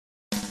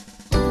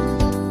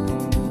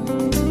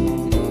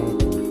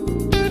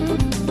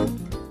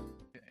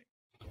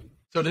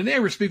So today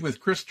we're speaking with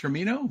Chris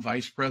Trimino,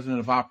 Vice President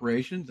of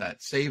Operations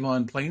at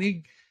Sav-On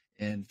Planing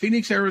in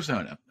Phoenix,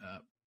 Arizona.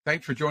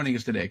 Thanks for joining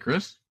us today,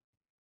 Chris.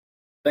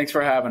 Thanks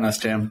for having us,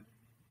 Tim.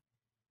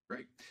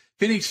 Great.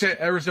 Phoenix,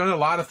 Arizona, a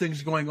lot of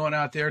things going on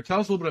out there. Tell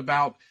us a little bit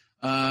about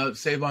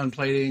Sav-On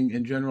Plating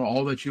in general,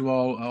 all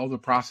the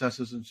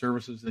processes and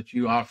services that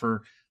you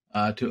offer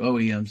to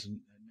OEMs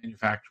and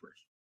manufacturers.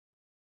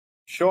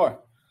 Sure.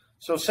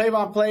 So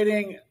Sav-On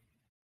Plating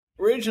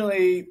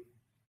originally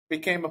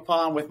became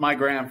upon with my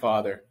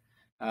grandfather,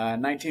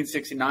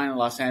 1969 in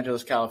Los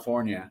Angeles,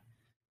 California.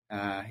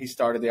 He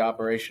started the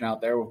operation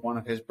out there with one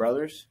of his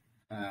brothers,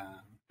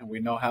 and we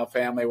know how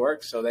family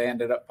works, so they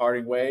ended up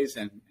parting ways,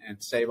 and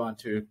Sav-On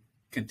to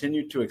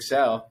continue to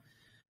excel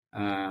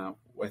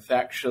with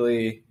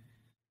actually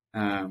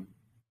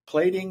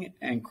plating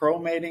and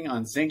chromating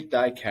on zinc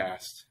die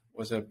cast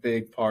was a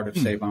big part of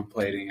Sav-On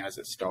Plating as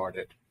it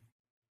started.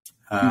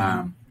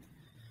 So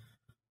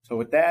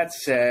with that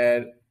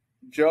said,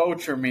 Joe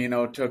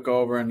Trimino took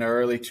over in the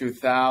early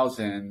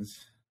 2000s,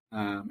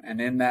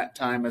 and in that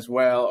time as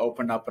well,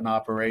 opened up an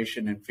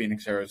operation in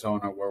Phoenix,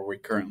 Arizona, where we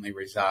currently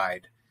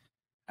reside.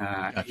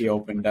 Gotcha. He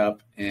opened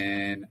up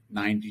in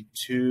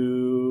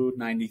 92,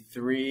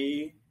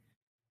 93,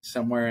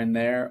 somewhere in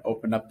there,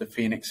 opened up the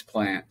Phoenix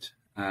plant.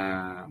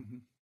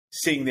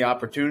 Seeing the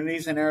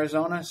opportunities in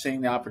Arizona,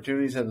 seeing the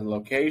opportunities at the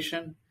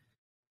location,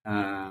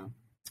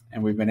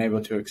 and we've been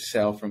able to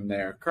excel from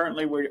there.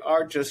 Currently, we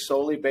are just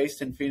solely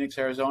based in Phoenix,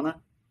 Arizona.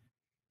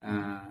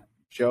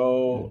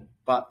 Joe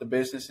bought the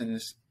business and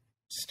is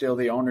still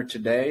the owner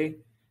today.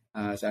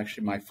 Is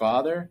actually my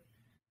father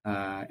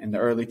in the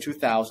early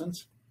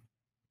 2000s.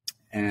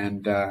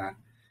 And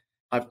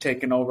I've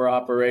taken over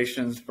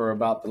operations for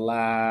about the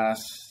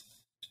last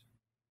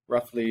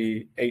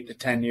roughly 8 to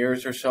 10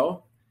 years or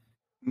so.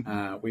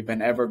 We've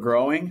been ever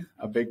growing.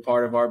 A big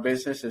part of our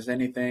business is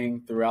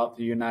anything throughout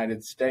the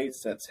United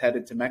States that's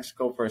headed to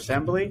Mexico for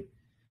assembly,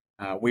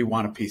 we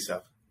want a piece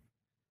of.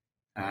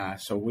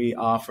 So we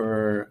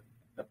offer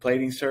the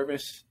plating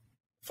service,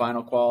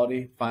 final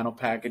quality, final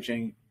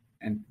packaging,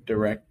 and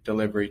direct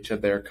delivery to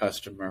their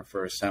customer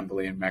for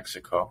assembly in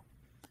Mexico.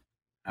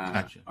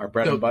 Gotcha. Our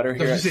bread and butter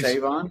here at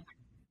Sav-On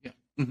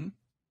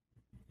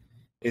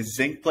is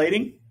zinc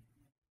plating.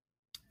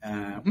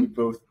 We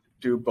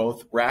do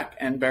both rack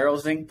and barrel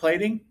zinc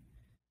plating.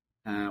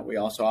 We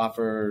also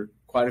offer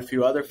quite a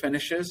few other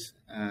finishes,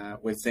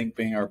 with zinc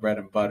being our bread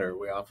and butter.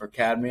 We offer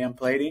cadmium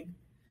plating,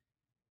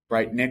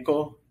 bright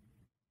nickel,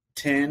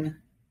 tin,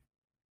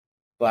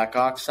 black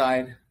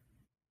oxide,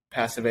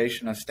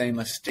 passivation of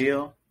stainless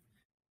steel,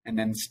 and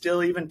then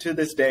still even to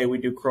this day we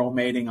do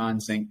chromating on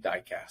zinc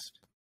die cast.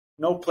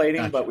 No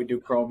plating, But we do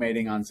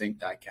chromating on zinc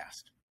die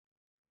cast.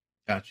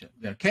 Gotcha.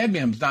 Yeah,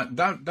 cadmium's not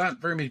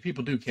very many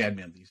people do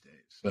cadmium these days.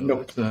 So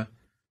nope.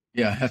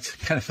 That's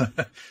kind of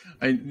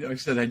like I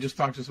said, I just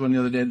talked to someone the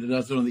other day that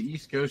does it on the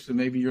East Coast, and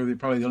maybe you're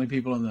probably the only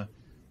people on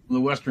the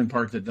western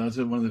part that does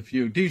it. One of the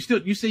few. Do you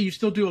say you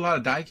still do a lot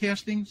of die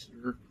castings?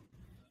 Or?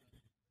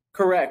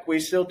 Correct. We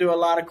still do a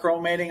lot of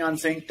chromating on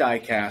zinc die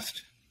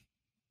cast.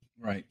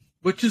 Right,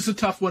 which is a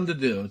tough one to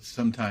do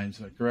sometimes.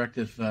 Correct,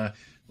 if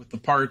with the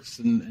parts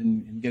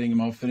and getting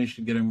them all finished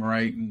and getting them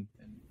right, and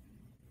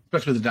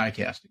especially the die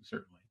casting,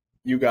 certainly.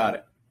 You got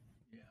it.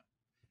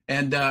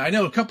 And I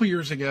know a couple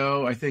years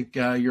ago, I think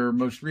your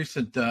most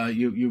recent,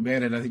 you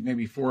added, I think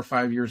maybe 4 or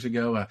 5 years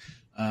ago,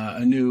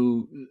 a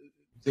new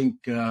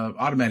zinc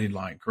automated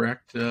line,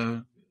 correct?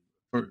 That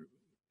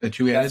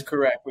you added? That's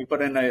correct. We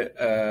put in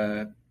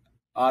a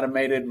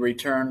automated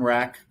return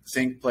rack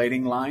zinc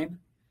plating line.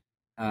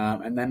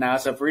 And then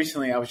as of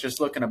recently, I was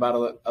just looking,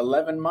 about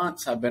 11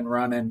 months, I've been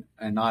running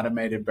an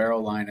automated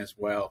barrel line as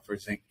well for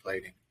zinc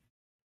plating.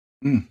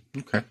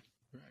 Okay.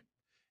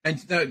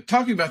 And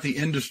talking about the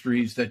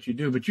industries that you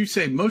do, but you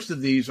say most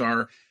of these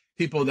are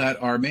people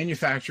that are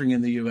manufacturing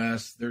in the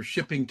U.S., they're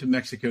shipping to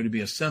Mexico to be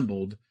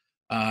assembled,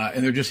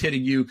 and they're just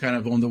hitting you kind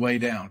of on the way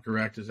down,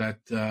 correct? Is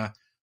that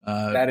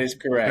that is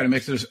correct. Kind of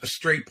makes it a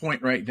straight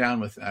point right down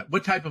with that.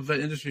 What type of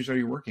industries are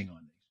you working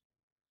on?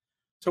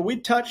 So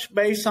we touch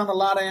base on a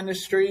lot of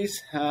industries.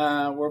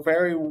 We're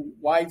very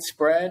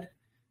widespread.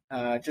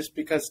 Just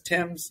because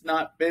Tim's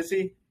not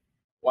busy,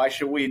 why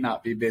should we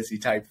not be busy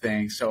type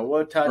thing? So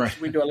we'll touch,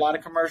 right. We do a lot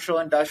of commercial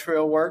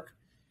industrial work,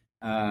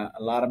 a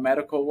lot of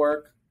medical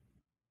work,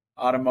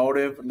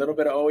 automotive, a little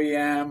bit of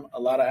OEM, a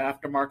lot of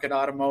aftermarket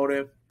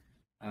automotive,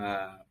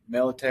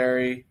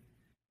 military.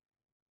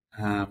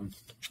 The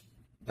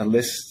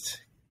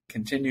list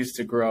continues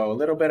to grow. A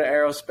little bit of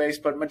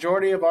aerospace, but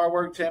majority of our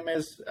work, Tim,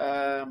 is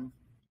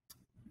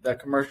the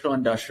commercial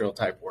industrial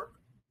type work.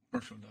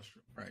 Commercial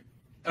industrial, right.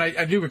 And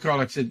I do recall,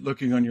 like I said,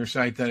 looking on your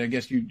site, that I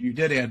guess you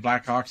did add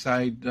black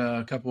oxide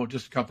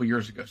just a couple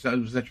years ago. So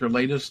was that your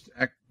latest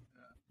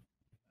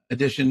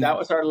addition? That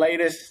was our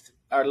latest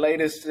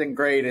and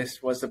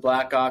greatest was the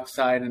black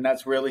oxide, and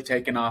that's really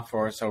taken off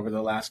for us over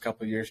the last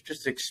couple of years.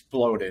 Just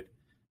exploded,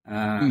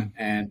 and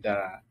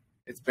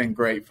it's been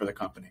great for the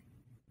company.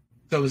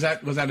 So was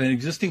that an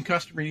existing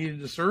customer you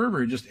needed to serve,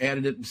 or you just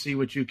added it and see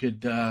what you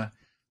could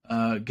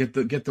get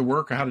the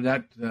work? How did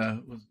that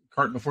was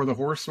cart before the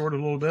horse sort of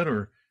a little bit,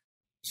 or?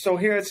 So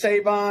here at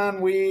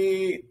Sav-On,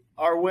 we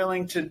are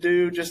willing to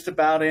do just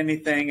about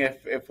anything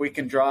if we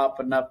can draw up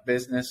enough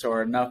business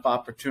or enough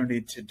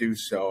opportunity to do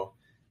so.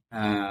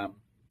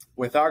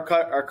 With our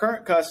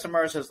current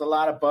customers, there's a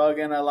lot of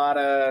bugging, a lot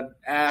of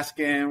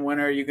asking, when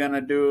are you going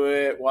to do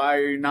it? Why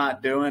are you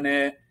not doing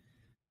it?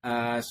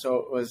 So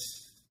it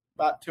was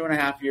about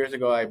 2.5 years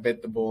ago, I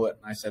bit the bullet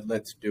and I said,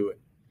 let's do it.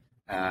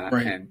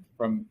 Right. And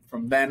from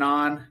then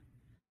on,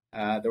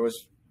 there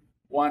was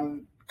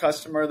one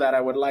customer that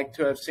I would like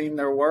to have seen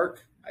their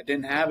work. I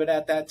didn't have it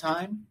at that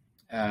time.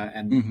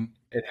 And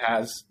it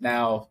has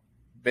now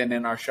been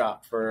in our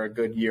shop for a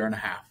good 1.5 years.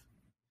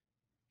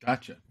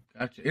 Gotcha.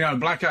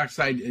 Black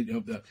oxide,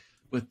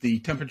 with the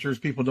temperatures,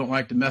 people don't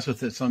like to mess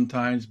with it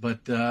sometimes,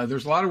 but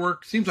there's a lot of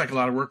work, seems like a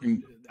lot of work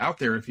out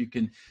there if you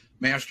can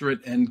master it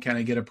and kind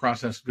of get a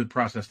good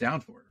process down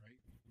for it, right?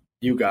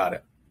 You got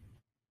it.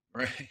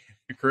 Right.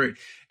 Great.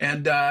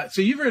 And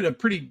so you've had a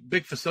pretty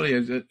big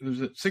facility.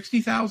 Was it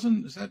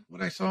 60,000? Is that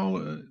what I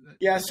saw?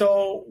 Yeah.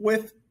 So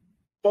with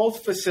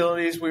both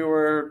facilities, we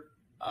were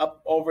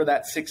up over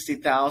that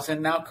 60,000.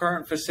 Now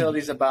current facility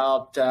is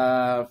about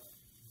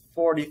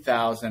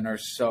 40,000 or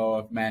so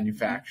of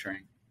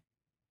manufacturing.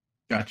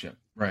 Gotcha.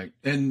 Right.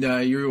 And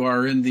you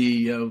are in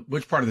the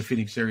which part of the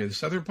Phoenix area? The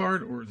southern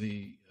part or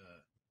the?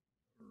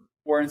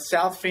 We're in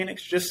South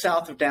Phoenix, just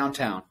south of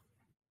downtown.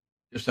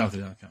 Just south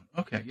of downtown.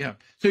 Okay, yeah.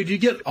 So do you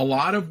get a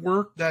lot of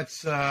work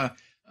that's,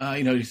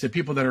 you said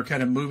people that are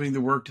kind of moving the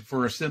work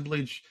for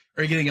assemblage?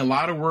 Are you getting a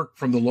lot of work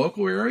from the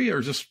local area,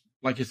 or just,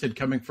 like you said,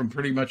 coming from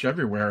pretty much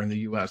everywhere in the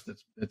U.S.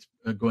 that's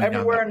going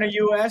everywhere in the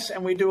U.S.,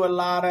 and we do a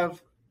lot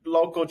of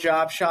local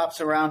job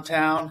shops around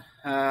town.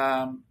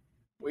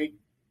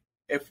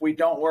 If we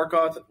don't work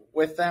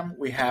with them,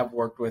 we have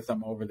worked with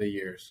them over the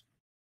years.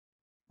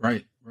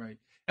 Right.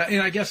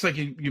 And I guess, like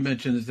you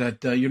mentioned, is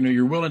that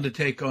you're willing to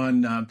take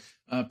on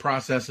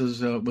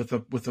processes with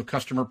a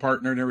customer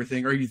partner and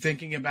everything. Are you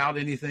thinking about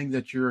anything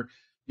that you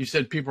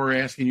said people are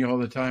asking you all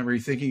the time? Are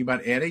you thinking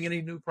about adding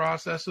any new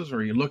processes? Or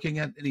are you looking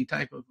at any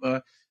type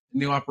of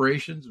new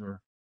operations?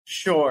 Or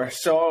sure.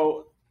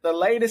 So the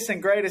latest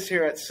and greatest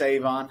here at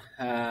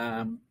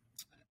Sav-On,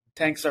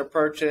 tanks are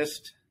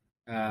purchased,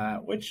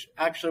 which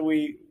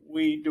actually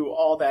we do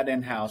all that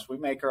in house. We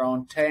make our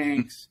own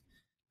tanks.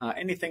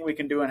 Anything we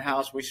can do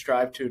in-house, we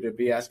strive to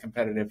be as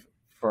competitive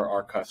for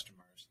our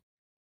customers.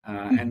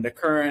 And the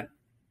current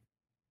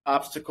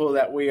obstacle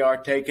that we are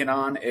taking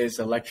on is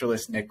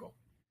electroless nickel.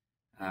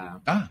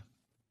 Right.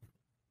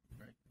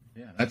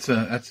 Yeah, that's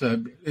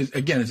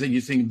again, is it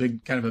you seeing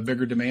kind of a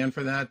bigger demand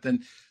for that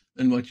than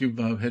what you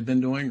had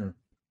been doing, or?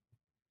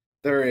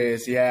 There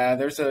is, yeah.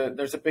 There's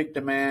a big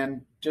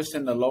demand just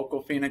in the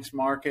local Phoenix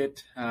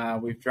market.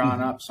 We've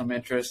drawn up some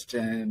interest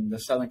in the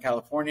Southern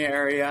California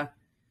area.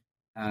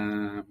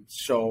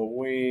 So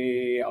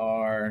we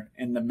are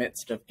in the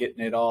midst of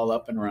getting it all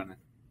up and running.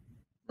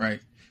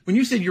 Right. When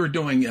you said you were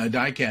doing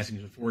die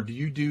castings before, do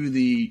you do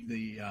the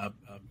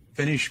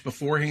finish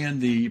beforehand,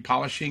 the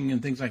polishing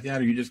and things like that,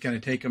 or you just kind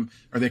of take them?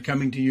 Are they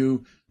coming to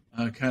you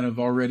kind of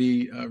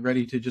already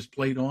ready to just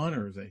plate on,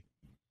 or are they?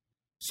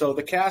 So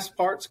the cast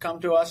parts come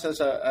to us as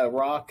a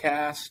raw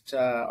cast,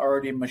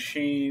 already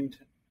machined,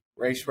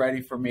 race ready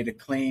for me to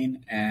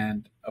clean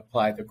and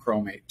apply the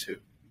chromate to.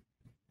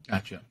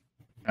 Gotcha.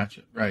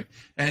 Right.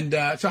 And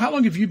so how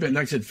long have you been,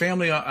 like I said,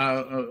 family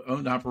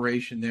owned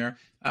operation there.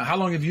 How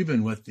long have you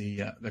been with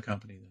the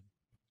company then?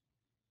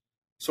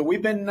 So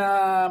we've been,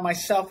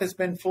 myself has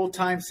been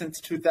full-time since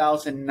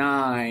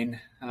 2009.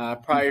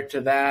 Prior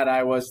to that,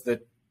 I was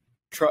the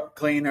truck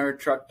cleaner,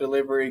 truck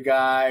delivery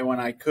guy when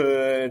I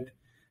could,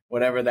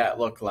 whatever that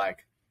looked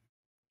like.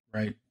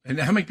 Right. And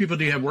how many people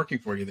do you have working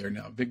for you there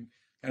now? Kind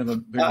of a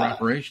bigger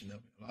operation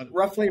though.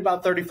 Roughly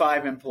about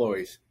 35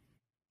 employees.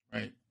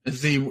 Right.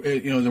 Is the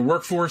the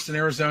workforce in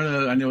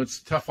Arizona? I know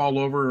it's tough all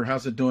over.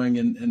 How's it doing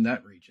in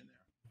that region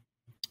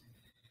there?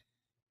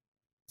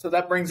 So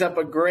that brings up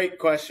a great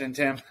question,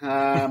 Tim.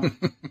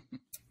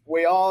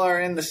 We all are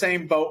in the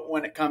same boat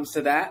when it comes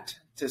to that,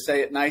 to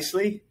say it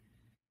nicely,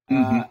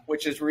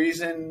 which is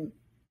reason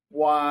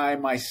why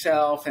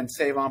myself and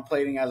Sav-On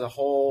Plating as a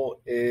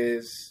whole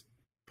is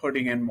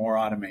putting in more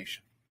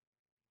automation.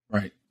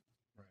 Right.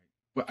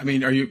 Well, I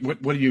mean,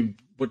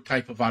 what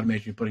type of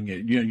automation are you putting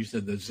in? You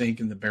said the zinc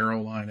and the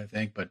barrel line, I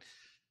think, but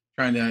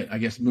trying to, I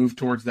guess, move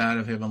towards that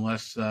of having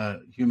less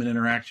human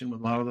interaction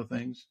with a lot of the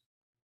things.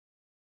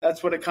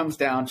 That's what it comes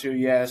down to,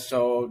 yes.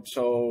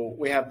 So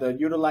we have the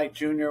Utilite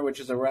Junior, which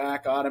is a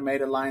rack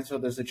automated line. So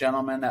there's a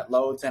gentleman that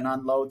loads and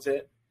unloads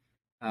it.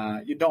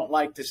 You don't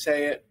like to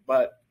say it,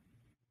 but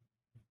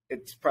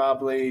it's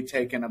probably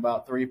taken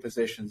about 3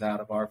 positions out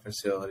of our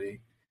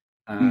facility.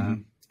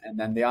 And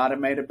then the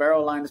automated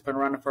barrel line has been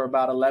running for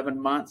about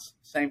 11 months.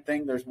 Same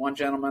thing. There's one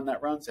gentleman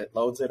that runs it,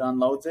 loads it,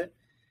 unloads it.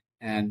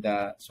 And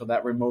so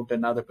that removed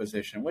another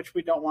position, which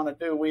we don't want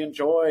to do. We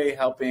enjoy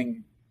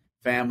helping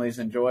families,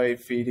 enjoy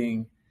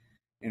feeding,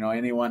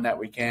 anyone that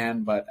we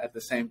can. But at the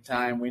same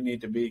time, we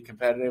need to be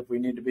competitive. We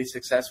need to be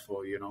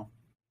successful,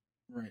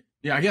 Right.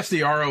 Yeah, I guess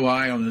the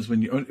ROI on those,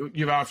 when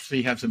you've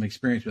obviously had some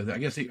experience with it, I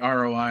guess the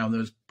ROI on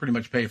those pretty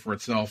much pay for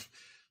itself.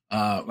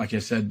 Like I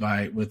said,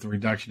 with the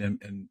reduction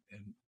in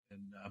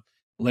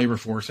labor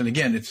force. And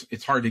again,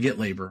 it's hard to get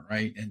labor,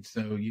 right? And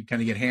so you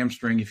kind of get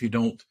hamstring if you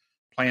don't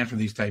plan for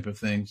these type of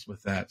things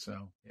with that.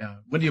 So yeah,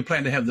 when do you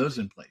plan to have those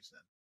in place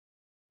then?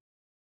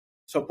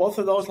 So both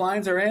of those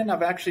lines are in.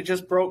 I've actually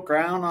just broke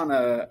ground on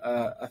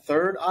a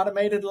third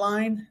automated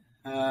line.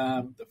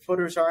 The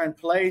footers are in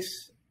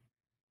place.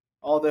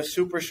 All the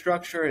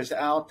superstructure is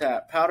out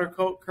at powder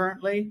coat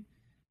currently,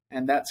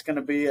 and that's going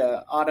to be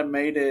an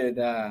automated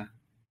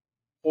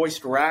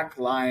hoist rack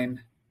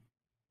line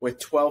with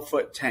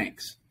 12-foot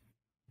tanks.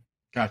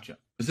 Gotcha.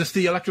 Is this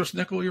the electroless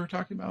nickel you were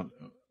talking about?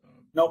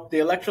 Nope. The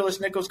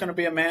electroless nickel is going to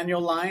be a manual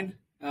line,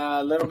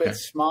 a little bit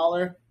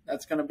smaller.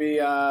 That's going to be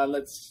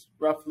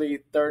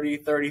roughly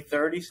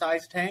 30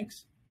 size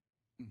tanks.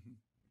 Mm-hmm.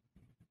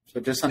 So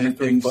just under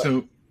 3 foot.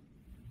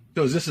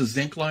 So is this a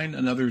zinc line,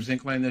 another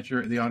zinc line that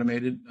you're the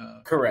automated?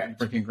 Correct.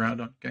 Breaking ground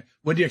on. Okay.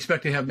 When do you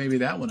expect to have maybe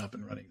that one up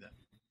and running then?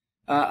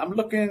 I'm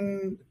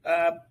looking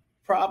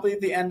probably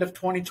the end of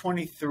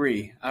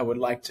 2023. I would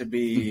like to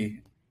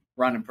be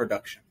running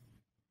production.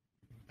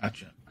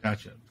 Gotcha.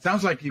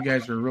 Sounds like you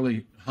guys are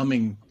really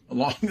humming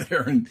along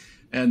there,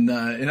 and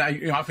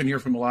I often hear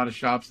from a lot of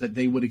shops that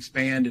they would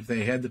expand if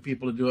they had the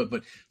people to do it,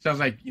 but it sounds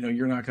like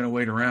you're not going to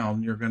wait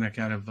around. You're going to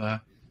kind of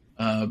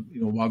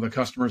while the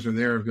customers are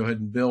there, go ahead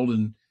and build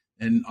and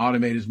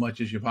automate as much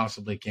as you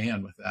possibly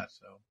can with that.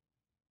 So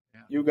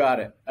yeah. You got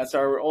it. That's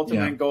our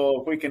ultimate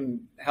goal. If we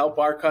can help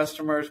our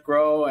customers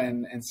grow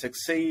and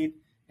succeed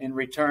in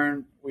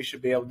return, we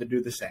should be able to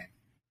do the same.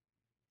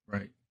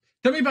 Right.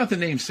 Tell me about the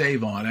name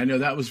Sav-On. I know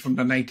that was from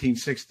the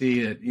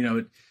 1960.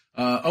 It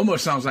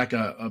almost sounds like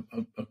a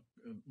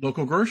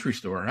local grocery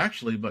store,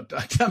 actually. But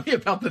tell me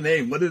about the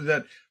name.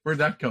 Where'd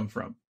that come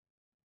from?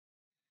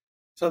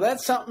 So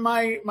that's something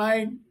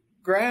my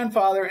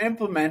grandfather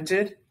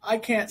implemented. I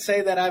can't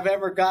say that I've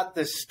ever got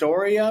the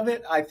story of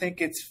it. I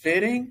think it's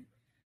fitting.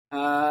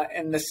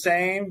 In the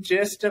same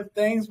gist of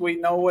things, we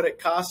know what it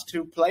costs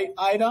to plate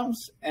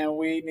items, and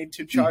we need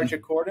to charge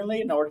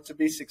accordingly in order to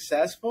be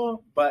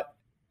successful. But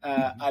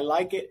I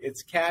like it.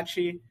 It's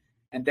catchy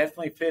and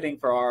definitely fitting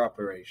for our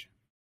operation.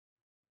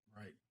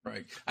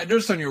 Right. I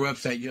noticed on your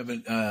website you have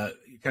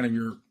kind of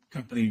your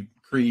company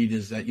creed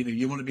is that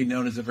you want to be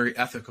known as a very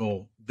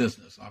ethical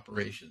business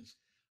operations.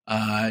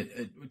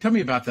 Tell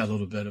me about that a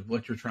little bit of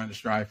what you're trying to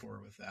strive for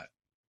with that.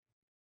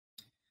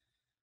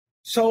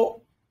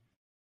 So,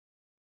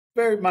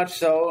 very much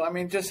so. I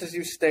mean, just as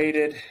you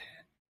stated,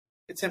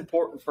 it's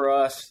important for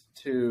us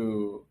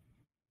to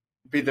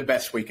be the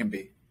best we can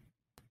be,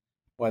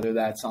 whether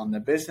that's on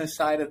the business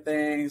side of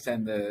things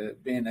and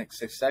being as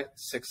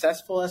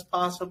successful as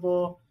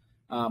possible,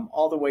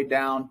 all the way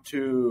down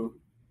to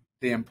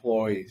the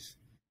employees.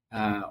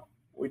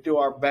 We do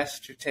our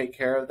best to take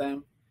care of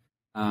them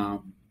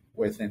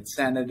with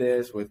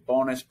incentives, with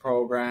bonus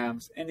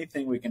programs,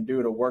 anything we can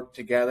do to work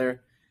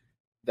together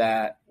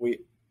that we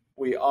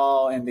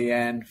all in the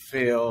end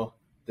feel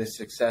the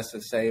success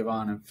of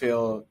Sav-On and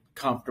feel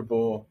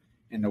comfortable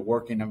in the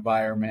working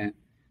environment,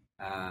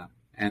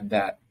 and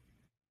that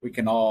we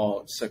can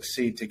all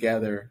succeed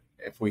together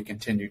if we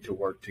continue to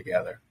work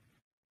together.